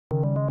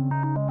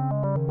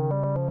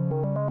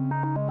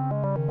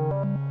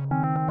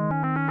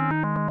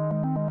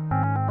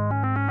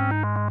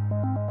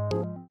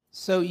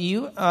So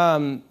you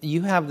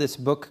have this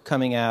book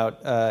coming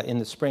out in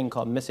the spring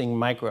called Missing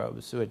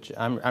Microbes, which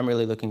I'm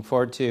really looking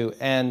forward to.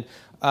 And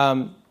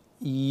part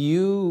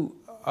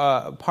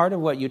of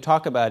what you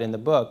talk about in the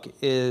book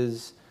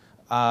is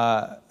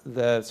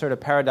the sort of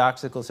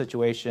paradoxical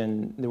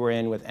situation that we're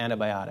in with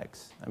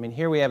antibiotics. I mean,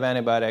 here we have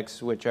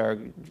antibiotics which are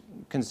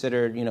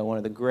considered, one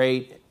of the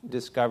great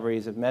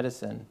discoveries of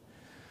medicine.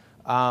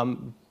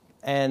 And,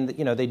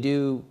 they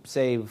do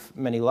save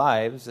many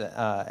lives,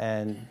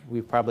 and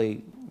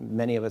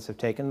many of us have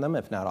taken them,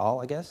 if not all,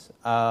 I guess.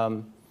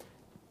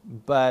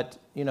 But,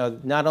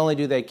 not only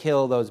do they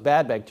kill those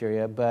bad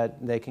bacteria,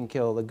 but they can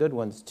kill the good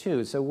ones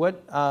too. So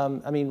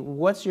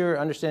what's your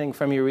understanding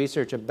from your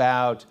research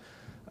about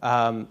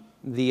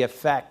the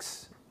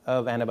effects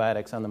of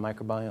antibiotics on the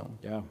microbiome?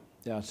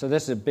 Yeah. So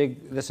this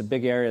is a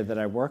big area that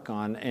I work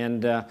on,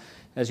 and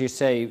as you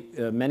say,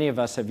 many of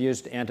us have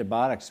used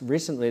antibiotics.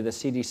 Recently, the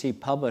CDC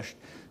published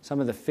some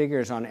of the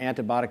figures on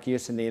antibiotic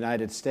use in the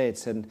United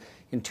States, and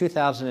in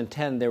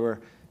 2010 there were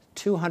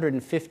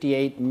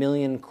 258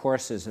 million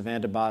courses of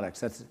antibiotics.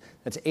 That's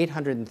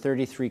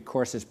 833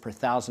 courses per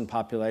 1,000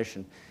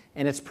 population,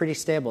 and it's pretty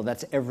stable.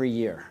 That's every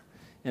year,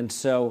 and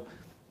so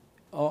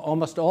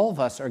almost all of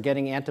us are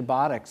getting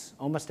antibiotics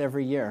almost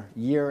every year,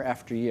 year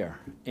after year.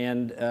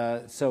 And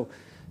so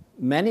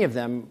many of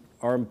them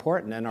are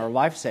important and are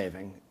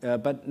life-saving,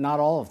 but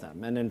not all of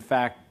them. And in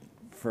fact,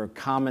 for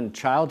common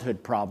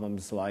childhood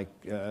problems like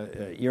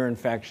ear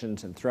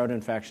infections and throat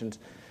infections,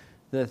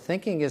 the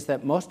thinking is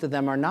that most of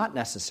them are not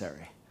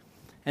necessary.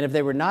 And if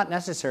they were not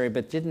necessary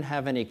but didn't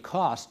have any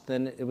cost,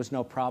 then it was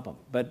no problem.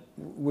 But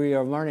we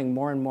are learning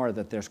more and more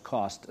that there's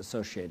cost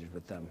associated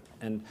with them,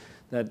 and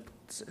that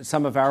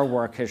some of our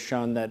work has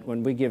shown that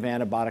when we give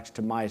antibiotics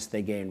to mice,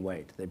 they gain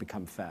weight, they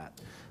become fat,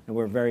 and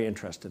we're very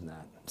interested in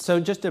that. So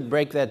just to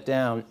break that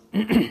down,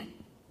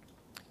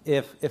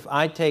 if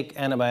I take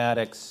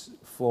antibiotics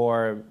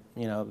for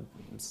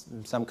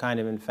some kind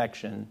of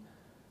infection,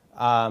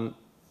 let's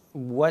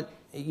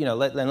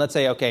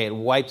say it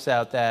wipes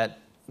out that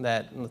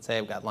let's say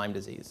I've got Lyme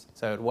disease,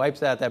 so it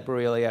wipes out that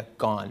Borrelia,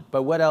 gone.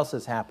 But what else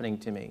is happening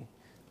to me?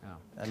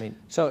 By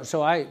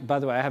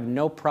the way, I have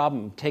no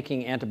problem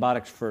taking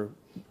antibiotics for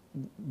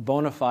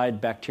bona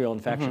fide bacterial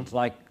infections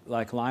like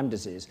Lyme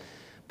disease.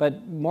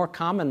 But more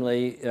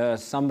commonly,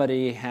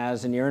 somebody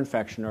has an ear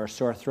infection or a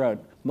sore throat,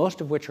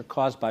 most of which are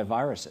caused by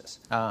viruses,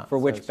 for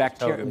which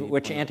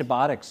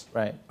antibiotics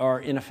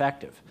are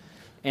ineffective.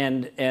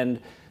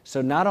 And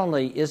so not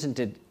only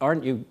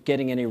aren't you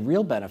getting any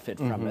real benefit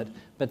from it,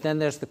 but then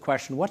there's the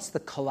question, what's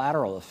the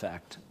collateral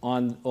effect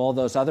on all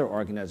those other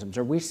organisms?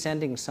 Are we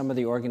sending some of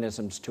the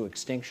organisms to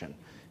extinction?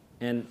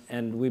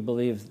 And we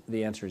believe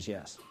the answer is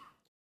yes.